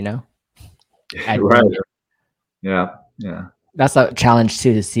they? Right. Yeah. That's a challenge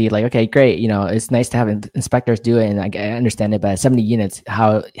too, to see like, okay, great. It's nice to have inspectors do it, and I understand it. But 70 units,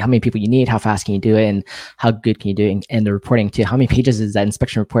 how many people you need? How fast can you do it? And how good can you do it? And the reporting too. How many pages is that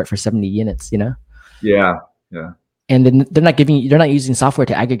inspection report for 70 units? Yeah. And then they're not using software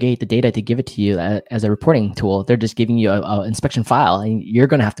to aggregate the data to give it to you as a reporting tool. They're just giving you a inspection file, and you're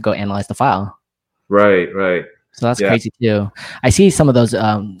going to have to go analyze the file. Right. So that's crazy too. I see some of those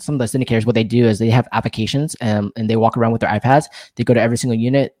syndicators. What they do is they have applications, and they walk around with their iPads. They go to every single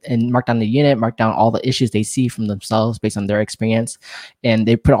unit and mark down the unit, mark down all the issues they see from themselves based on their experience, and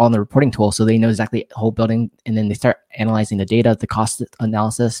they put it all in the reporting tool so they know exactly the whole building. And then they start analyzing the data, the cost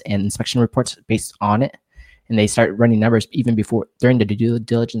analysis, and inspection reports based on it. And they start running numbers even during the due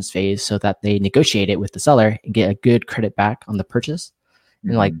diligence phase, so that they negotiate it with the seller and get a good credit back on the purchase.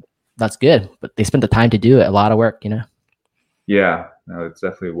 And that's good, but they spent the time to do it. A lot of work, Yeah, no, it's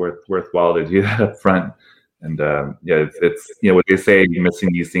definitely worthwhile to do that up front. And it's what they say,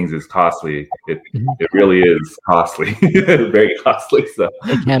 missing these things is costly. It really is costly, very costly. So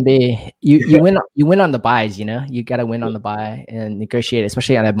it can be. You win on the buys. You got to win on the buy and negotiate,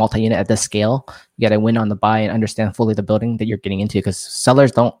 especially on a multi-unit at this scale. You got to win on the buy and understand fully the building that you're getting into, because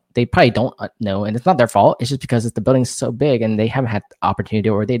sellers they probably don't know, and it's not their fault. It's just because the building's so big and they haven't had the opportunity,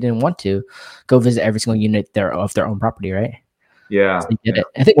 or they didn't want to go visit every single unit of their own property, right? Yeah. So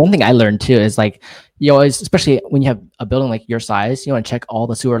I think one thing I learned too is like, you always, especially when you have a building like your size, you want to check all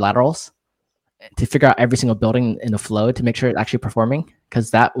the sewer laterals to figure out every single building in the flow to make sure it's actually performing,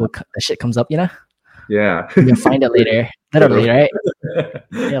 because the shit comes up, Yeah. You'll find it later, literally, right?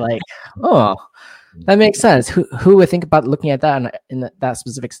 You're like, oh, that makes sense. Who would think about looking at that in that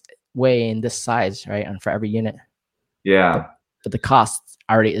specific way in this size, right? And for every unit. Yeah. But the cost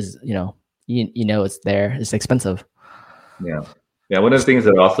already is, it's there. It's expensive. Yeah. Yeah. One of the things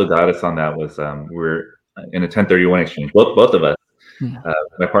that also got us on that was we're in a 1031 exchange. Both of us.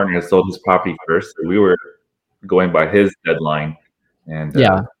 My partner had sold his property first. So we were going by his deadline, and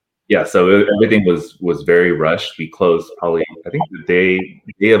so everything was very rushed. We closed probably, I think, the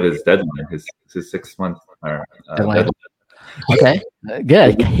day of his deadline, his 6 month deadline. Okay,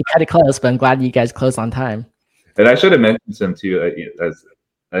 good. He got it close, but I'm glad you guys closed on time. And I should have mentioned to him too, as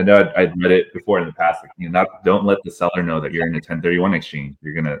I know I'd read it before in the past. Like, don't let the seller know that you're in a 1031 exchange.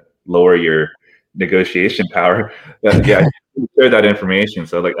 You're gonna lower your negotiation power. Yeah, share that information.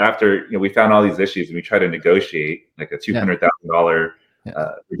 So like after we found all these issues and we tried to negotiate like a $200,000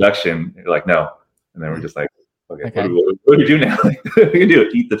 reduction, you're like no, and then we're just like, okay. What do we do now? We can do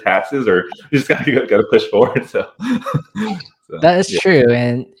it, eat the taxes, or you just gotta push forward. So that is true.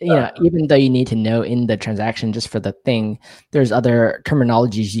 And even though you need to know in the transaction just for the thing, there's other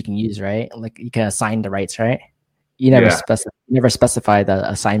terminologies you can use, right? Like you can assign the rights, right? You never specify the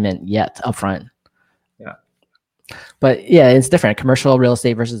assignment yet upfront. Yeah. But it's different. Commercial real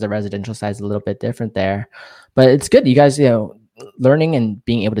estate versus the residential side is a little bit different there. But it's good. You guys, learning and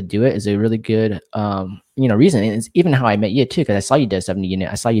being able to do it is a really good reason. And it's even how I met you too, because I saw you did a 70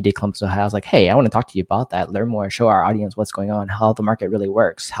 unit. I saw you did Columbus, Ohio. I was like, hey, I want to talk to you about that, learn more, show our audience what's going on, how the market really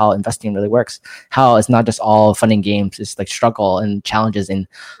works, how investing really works, how it's not just all fun and games. It's like struggle and challenges and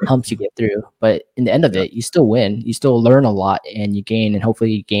humps you get through. But in the end of it, you still win, you still learn a lot, and you gain, and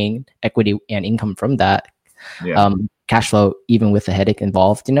hopefully you gain equity and income from that. Cash flow, even with the headache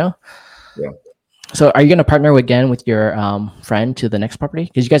involved, Yeah. So are you going to partner again with your friend to the next property?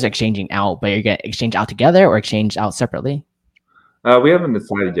 Because you guys are exchanging out, but you're going to exchange out together or exchange out separately? We haven't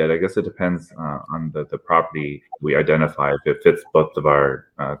decided yet. I guess it depends on the property we identify, if it fits both of our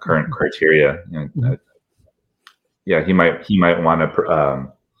current criteria. He might want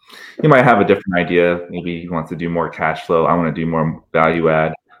to. He might have a different idea. Maybe he wants to do more cash flow. I want to do more value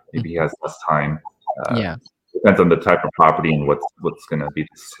add. Maybe he has less time. Depends on the type of property and what's going to be the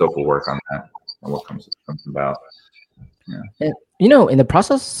scope of work on that. And what comes about. And, in the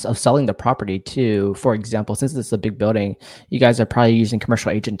process of selling the property too, for example, since it's a big building, you guys are probably using commercial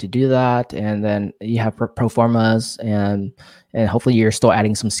agent to do that, and then you have pro formas, and hopefully you're still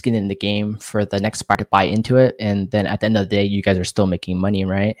adding some skin in the game for the next buyer to buy into it, and then at the end of the day, you guys are still making money,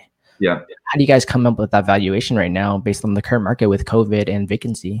 right? Yeah. How do you guys come up with that valuation right now based on the current market with COVID and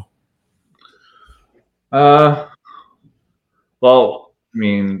vacancy? Well, I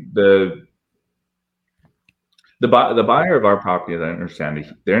mean, the buyer of our property, as I understand,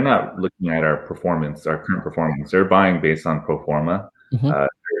 they're not looking at our current performance. They're buying based on pro forma. Mm-hmm.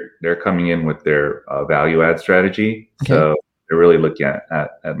 They're coming in with their value add strategy. Okay. So they're really looking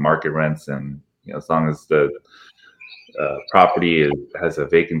at market rents, and as long as the property has a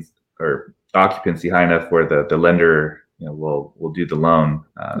vacancy or occupancy high enough where the lender will do the loan.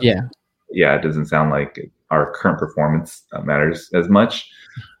 It doesn't sound like our current performance matters as much.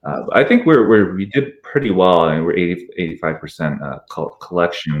 I think we did pretty well, and we're 85%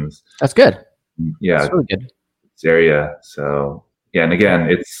 collections. That's good. Yeah, that's really good. This area. So and again,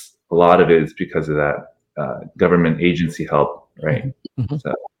 it's a lot of it is because of that government agency help, right? Mm-hmm.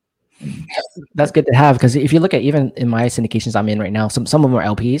 So that's good to have, because if you look at even in my syndications I'm in right now, some of them are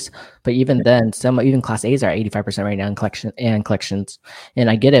LPs, but even then, even Class A's are 85% right now in collections. And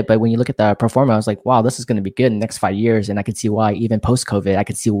I get it, but when you look at the pro forma, I was like, wow, this is going to be good in the next 5 years, and I could see why. Even post COVID, I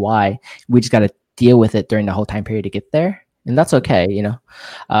could see why. We just got to deal with it during the whole time period to get there, and that's okay,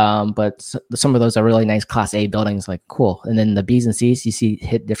 But some of those are really nice Class A buildings, like cool. And then the B's and C's you see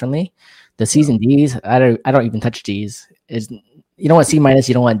hit differently. The C's and D's, I don't even touch D's. You don't want C minus,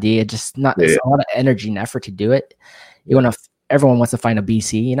 you don't want D. It's just not. It's a lot of energy and effort to do it. Everyone wants to find a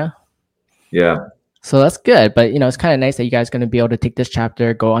BC, Yeah. So that's good, but it's kind of nice that you guys are going to be able to take this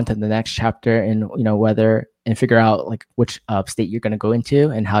chapter, go on to the next chapter, and and figure out like which state you're going to go into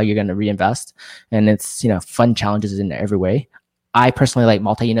and how you're going to reinvest. And it's fun challenges in every way. I personally like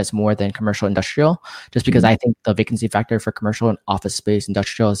multi-units more than commercial industrial, just because I think the vacancy factor for commercial and office space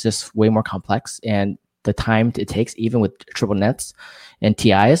industrial is just way more complex, and the time it takes, even with triple nets and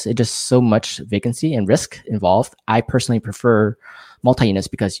TIs, it's just so much vacancy and risk involved. I personally prefer multi-units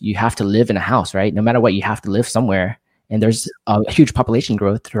because you have to live in a house, right? No matter what, you have to live somewhere. And there's a huge population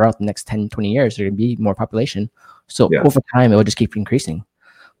growth throughout the next 10, 20 years. There's going to be more population. So over time, it will just keep increasing.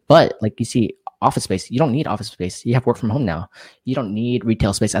 But like you see, office space, you don't need office space. You have work from home now. You don't need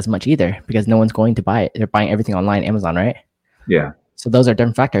retail space as much either, because no one's going to buy it. They're buying everything online, Amazon, right? Yeah. So those are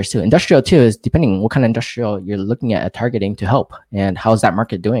different factors too. Industrial too is depending what kind of industrial you're looking at targeting to help, and how's that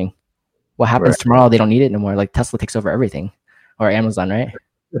market doing? What happens tomorrow? They don't need it anymore. Like Tesla takes over everything, or Amazon, right?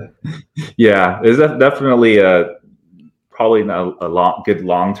 Yeah, there's definitely probably not a good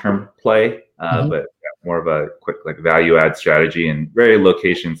long-term play, but more of a quick like value add strategy, and very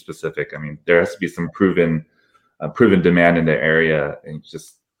location specific. I mean, there has to be some proven proven demand in the area, and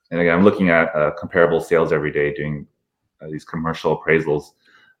again, I'm looking at comparable sales every day, doing these commercial appraisals.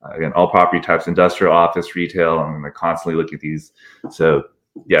 Again, all property types, industrial, office, retail. I'm constantly looking at these. So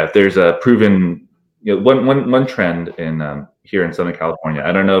yeah, if there's a proven, one trend in here in Southern California,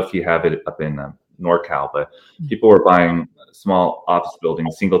 I don't know if you have it up in NorCal, but people were buying small office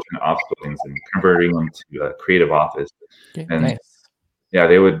buildings, single tenant office buildings, and converting them to a creative office. Okay, and nice. Yeah,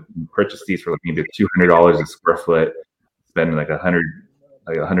 they would purchase these for like maybe $200 a square foot, spend like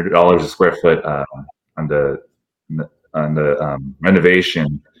 $100 a square foot on the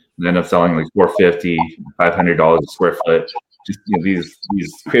renovation, and end up selling like $450, $500 a square foot. Just these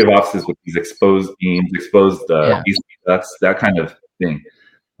creative offices with these exposed beams, exposed that's that kind of thing.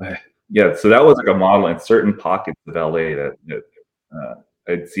 Yeah, so that was like a model in certain pockets of LA that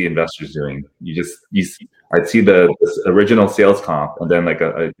I'd see investors doing. I'd see the original sales comp, and then like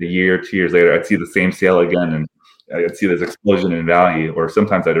a year, 2 years later, I'd see the same sale again, and I'd see this explosion in value. Or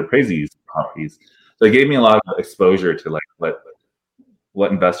sometimes I'd appraise these properties. So it gave me a lot of exposure to like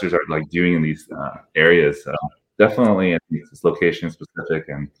what investors are like doing in these areas. Definitely, I think it's location specific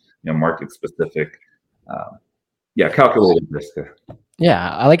and market specific. Calculated risk. Yeah,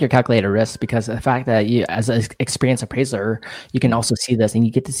 I like your calculated risk because the fact that you, as an experienced appraiser, you can also see this and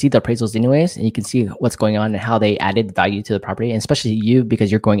you get to see the appraisals anyways, and you can see what's going on and how they added value to the property. And especially you,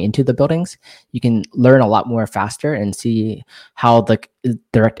 because you're going into the buildings, you can learn a lot more faster and see how the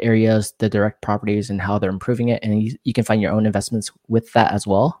direct areas, the direct properties, and how they're improving it. And you can find your own investments with that as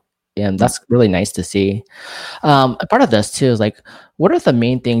well. And that's really nice to see. A part of this too is like, what are the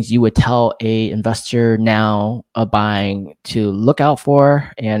main things you would tell a investor now buying to look out for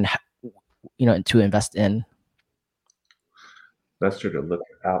and to invest in? Investor to look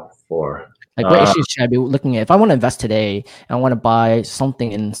out for. Like, what issues should I be looking at if I want to invest today and I want to buy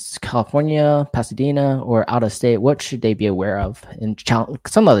something in California, Pasadena, or out of state? What should they be aware of and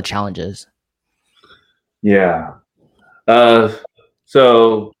some of the challenges? Yeah.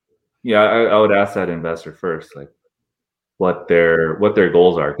 Yeah, I would ask that investor first, like what their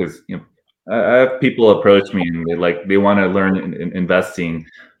goals are, because I have people approach me and they want to learn in investing.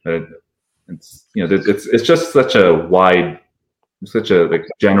 It's just such a wide, such a like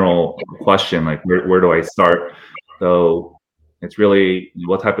general question, like where do I start? So it's really,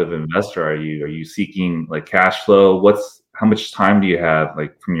 what type of investor are you? Are you seeking like cash flow? How much time do you have,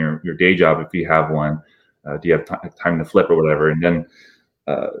 like from your day job, if you have one? Do you have time to flip or whatever? And then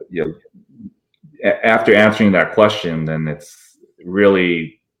after answering that question, then it's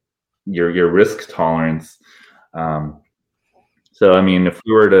really your risk tolerance. So I mean, if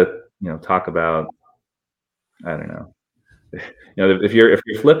we were to talk about, I don't know, if you're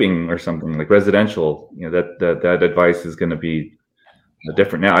flipping or something like residential, that advice is going to be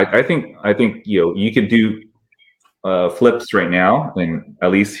different. Now I think you could do flips right now, and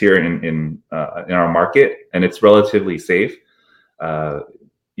at least here in our market, and it's relatively safe.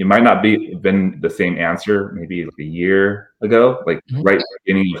 It might not been the same answer maybe like a year ago, like right at the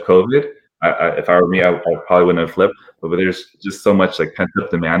beginning of COVID. If I were me, I probably wouldn't have flipped. But there's just so much like pent up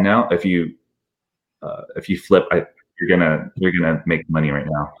demand now. If you flip, you're gonna make money right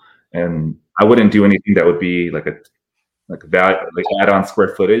now. And I wouldn't do anything that would be like add on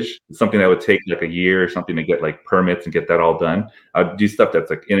square footage. Something that would take like a year or something to get like permits and get that all done. I'd do stuff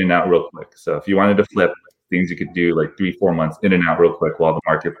that's like in and out real quick. So if you wanted to flip, things you could do like 3-4 months in and out real quick while the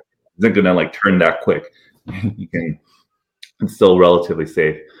market isn't going to like turn that quick. It's still relatively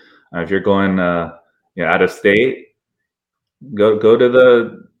safe. If you're going out of state, go to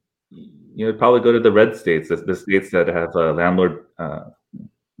the probably go to the red states, the states that have landlord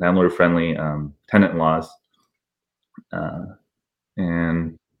friendly tenant laws.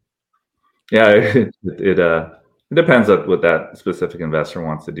 And yeah, it depends on what that specific investor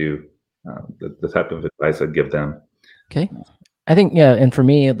wants to do. The type of advice I'd give them. Okay. I think, and for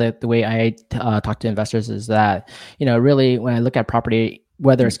me, the way I talk to investors is that, really when I look at property,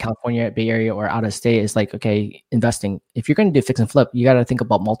 whether it's California, Bay Area, or out of state, it's like, okay, investing, if you're going to do fix and flip, you got to think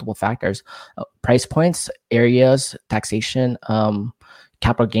about multiple factors, price points, areas, taxation,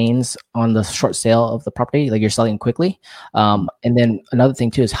 capital gains on the short sale of the property, like you're selling quickly. And then another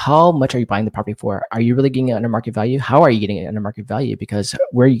thing too is how much are you buying the property for? Are you really getting it under market value? How are you getting it under market value? Because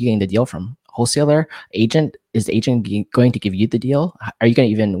where are you getting the deal from? Wholesaler, agent? Is the agent going to give you the deal? Are you going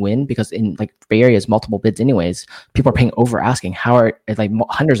to even win? Because in like Bay Area is multiple bids anyways. People are paying over asking. It's like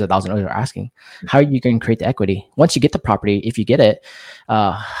hundreds of thousands over asking. How are you going to create the equity? Once you get the property, if you get it,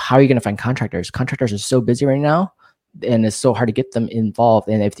 how are you going to find contractors? Contractors are so busy right now, and it's so hard to get them involved.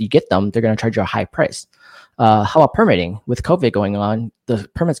 And if you get them, they're going to charge you a high price. How about permitting? With COVID going on, the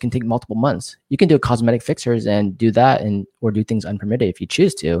permits can take multiple months. You can do cosmetic fixtures and do that, and or do things unpermitted if you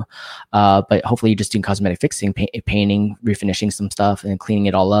choose to. But hopefully, you're just doing cosmetic fixing, painting, refinishing some stuff, and cleaning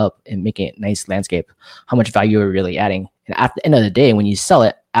it all up and making it nice landscape. How much value are you really adding? And at the end of the day, when you sell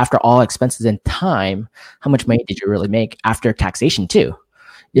it, after all expenses and time, how much money did you really make after taxation too?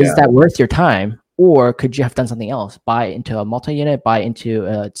 Is that worth your time? Or could you have done something else? Buy into a multi-unit, buy into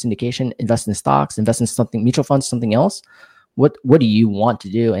a syndication, invest in stocks, invest in something, mutual funds, something else. What do you want to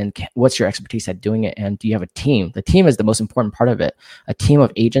do, and what's your expertise at doing it? And do you have a team? The team is the most important part of it. A team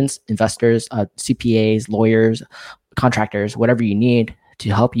of agents, investors, CPAs, lawyers, contractors, whatever you need to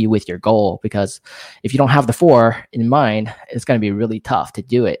help you with your goal. Because if you don't have the four in mind, it's going to be really tough to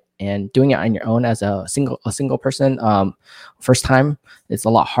do it. And doing it on your own as a single person, first time, it's a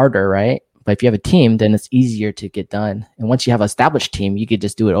lot harder, right? But if you have a team, then it's easier to get done. And once you have an established team, you could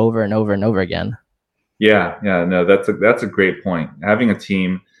just do it over and over and over again. Yeah, no, that's a great point. Having a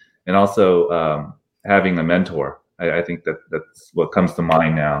team and also having a mentor. I think that's what comes to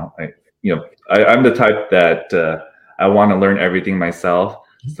mind now. I'm the type that I want to learn everything myself.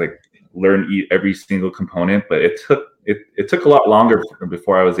 It's like learn every single component, but it took a lot longer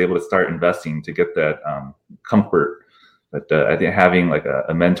before I was able to start investing to get that comfort. But I think having like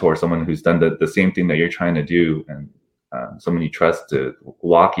a mentor, someone who's done the same thing that you're trying to do, and someone you trust to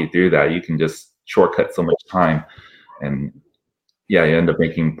walk you through that, you can just shortcut so much time, and you end up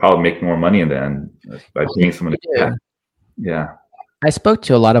probably making more money in the end by paying someone to. Yeah. I spoke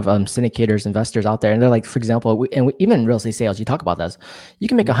to a lot of syndicators, investors out there, and they're like, for example, even real estate sales, you talk about this. You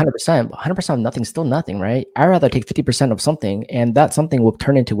can make 100%, 100% of nothing, still nothing, right? I'd rather take 50% of something, and that something will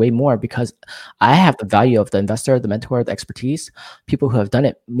turn into way more because I have the value of the investor, the mentor, the expertise, people who have done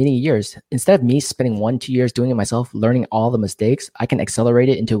it many years. Instead of me spending 1-2 years doing it myself, learning all the mistakes, I can accelerate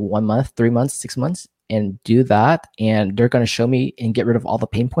it into 1 month, 3 months, 6 months, and do that. And they're going to show me and get rid of all the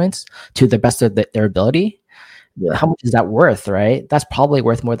pain points to the best of their ability. Yeah. How much is that worth, right? That's probably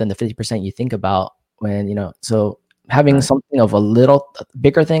worth more than the 50% you think about when, so having something of a little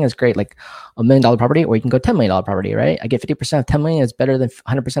bigger thing is great, like $1 million property, or you can go $10 million property, right? I get 50% of 10 million is better than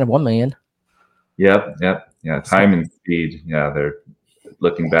 100% of 1 million. Yep. Yeah. Time and speed. Yeah. They're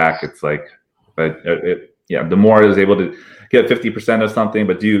looking back. It's like, but the more I was able to get 50% of something,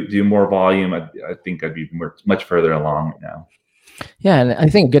 but do more volume, I think I'd be much further along now. Yeah, and I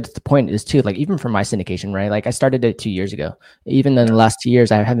think a good point is too, like even for my syndication, right? Like I started it 2 years ago. Even in the last 2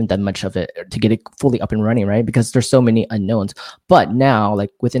 years, I haven't done much of it to get it fully up and running, right? Because there's so many unknowns. But now,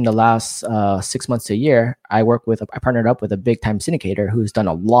 like within the last 6 months to a year, I partnered up with a big time syndicator who's done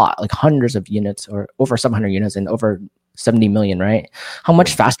a lot, like hundreds of units or over 700 units and over 70 million, right? How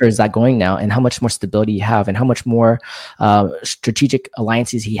much faster is that going now, and how much more stability you have, and how much more strategic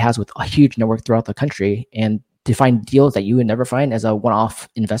alliances he has with a huge network throughout the country, and to find deals that you would never find as a one-off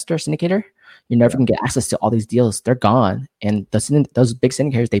investor syndicator. You never can get access to all these deals. They're gone. And those big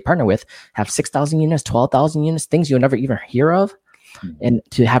syndicators they partner with have 6,000 units, 12,000 units, things you'll never even hear of. And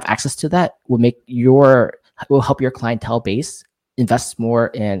to have access to that will help your clientele base invest more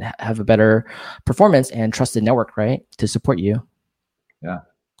and have a better performance and trusted network, right? To support you. Yeah.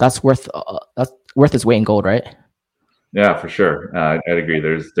 That's worth its weight in gold, right? Yeah, for sure. I'd agree.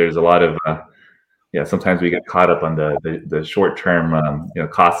 There's a lot of, sometimes we get caught up on the short term,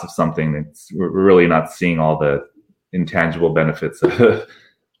 cost of something. We're really not seeing all the intangible benefits of,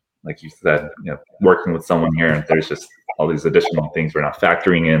 like you said, working with someone here, and there's just all these additional things we're not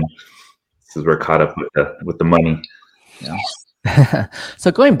factoring in because we're caught up with the money. Yeah.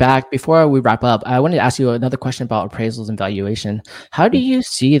 So going back, before we wrap up, I wanted to ask you another question about appraisals and valuation. How do you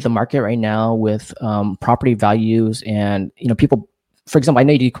see the market right now with property values and people? For example, I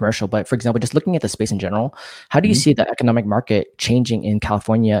know you do commercial, but for example, just looking at the space in general, how do you see the economic market changing in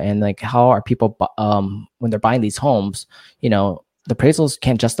California? And like, how are people, when they're buying these homes, the appraisals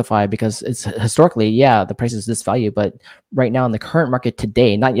can't justify because it's historically, the price is this value, but right now in the current market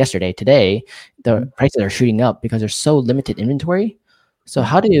today, not yesterday, today, the prices are shooting up because there's so limited inventory. So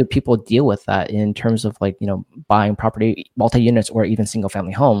how do people deal with that in terms of buying property, multi-units, or even single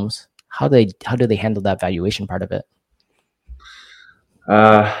family homes? How do they handle that valuation part of it?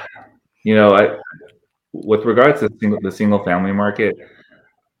 With regards to the single family market,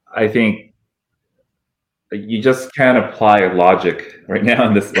 I think you just can't apply logic right now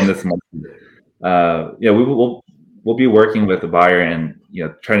in this market. We'll be working with the buyer and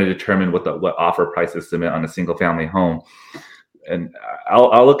trying to determine what offer price to submit on a single family home, and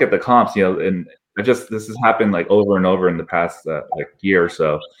I'll look at the comps, and this has happened like over and over in the past year or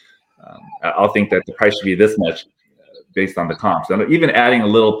so. I'll think that the price should be this much based on the comps, and even adding a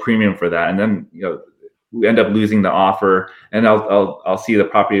little premium for that, and then we end up losing the offer, and I'll see the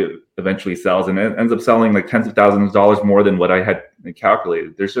property eventually sells, and it ends up selling like tens of thousands of dollars more than what I had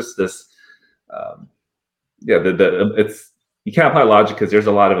calculated. There's just this, it's, you can't apply logic because there's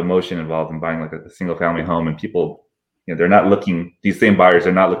a lot of emotion involved in buying like a single family home, and people, they're not looking, these same buyers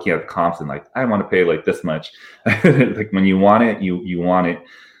are not looking at the comps and like, I want to pay like this much. Like when you want it, you want it.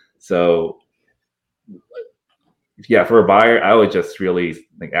 So yeah, for a buyer, I would just really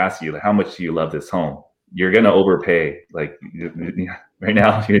like ask you, like, how much do you love this home? You're gonna overpay. Like right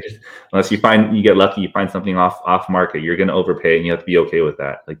now, unless you get lucky, you find something off market, you're gonna overpay, and you have to be okay with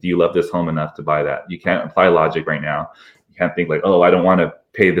that. Like, do you love this home enough to buy that? You can't apply logic right now. You can't think like, oh, I don't want to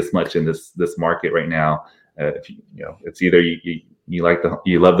pay this much in this market right now. It's either you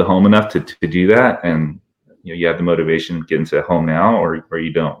love the home enough to do that, and you have the motivation to get into a home now, or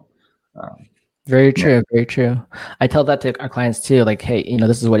you don't. Very true. Very true. I tell that to our clients too. Like, hey,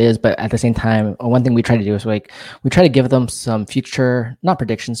 this is what it is. But at the same time, one thing we try to do is like, we try to give them some future, not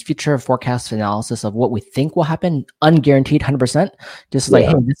predictions, future forecast analysis of what we think will happen, unguaranteed 100%. Just like,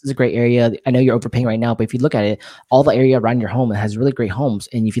 hey, this is a great area. I know you're overpaying right now, but if you look at it, all the area around your home, it has really great homes.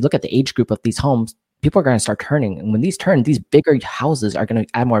 And if you look at the age group of these homes, people are going to start turning. And when these turn, these bigger houses are going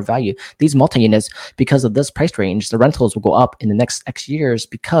to add more value. These multi-units, because of this price range, the rentals will go up in the next X years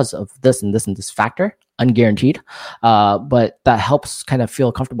because of this and this and this factor, unguaranteed. But that helps kind of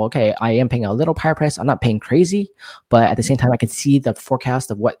feel comfortable. Okay, I am paying a little higher price. I'm not paying crazy, but at the same time, I can see the forecast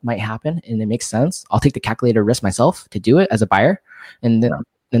of what might happen, and it makes sense. I'll take the calculator risk myself to do it as a buyer, and then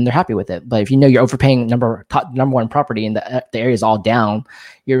they're happy with it. But if you're overpaying number one property and the area is all down,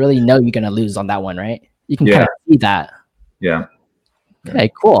 you really know you're going to lose on that one, right? You can kind of see that. Yeah. Okay,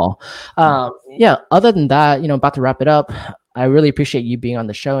 cool. Other than that, about to wrap it up. I really appreciate you being on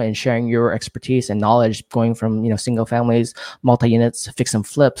the show and sharing your expertise and knowledge going from, single families, multi-units, fix and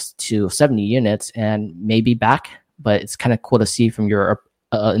flips to 70 units and maybe back. But it's kind of cool to see from your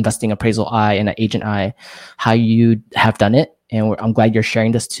investing appraisal eye and an agent eye how you have done it. And I'm glad you're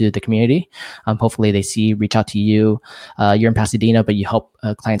sharing this to the community. Hopefully they reach out to you. You're in Pasadena, but you help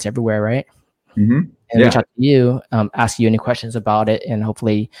clients everywhere, right? Mm-hmm. And reach out to you, ask you any questions about it, and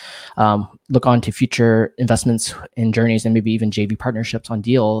hopefully look on to future investments and journeys, and maybe even JV partnerships on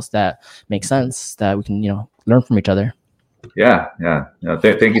deals that make sense, that we can, learn from each other. Yeah.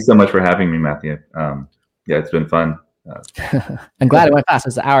 Thank you so much for having me, Matthew. It's been fun. I'm glad it went fast.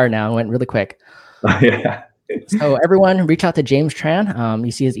 It's an hour now. It went really quick. Yeah. So everyone, reach out to James Tran.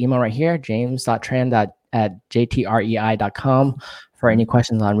 You see his email right here, james.tran@jtrei.com. For any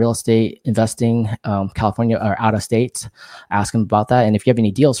questions on real estate investing, California or out of state, ask him about that. And if you have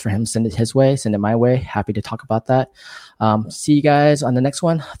any deals for him, send it his way, send it my way. Happy to talk about that. See you guys on the next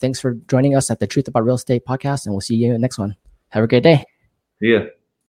one. Thanks for joining us at the Truth About Real Estate podcast, and we'll see you in the next one. Have a great day. See ya.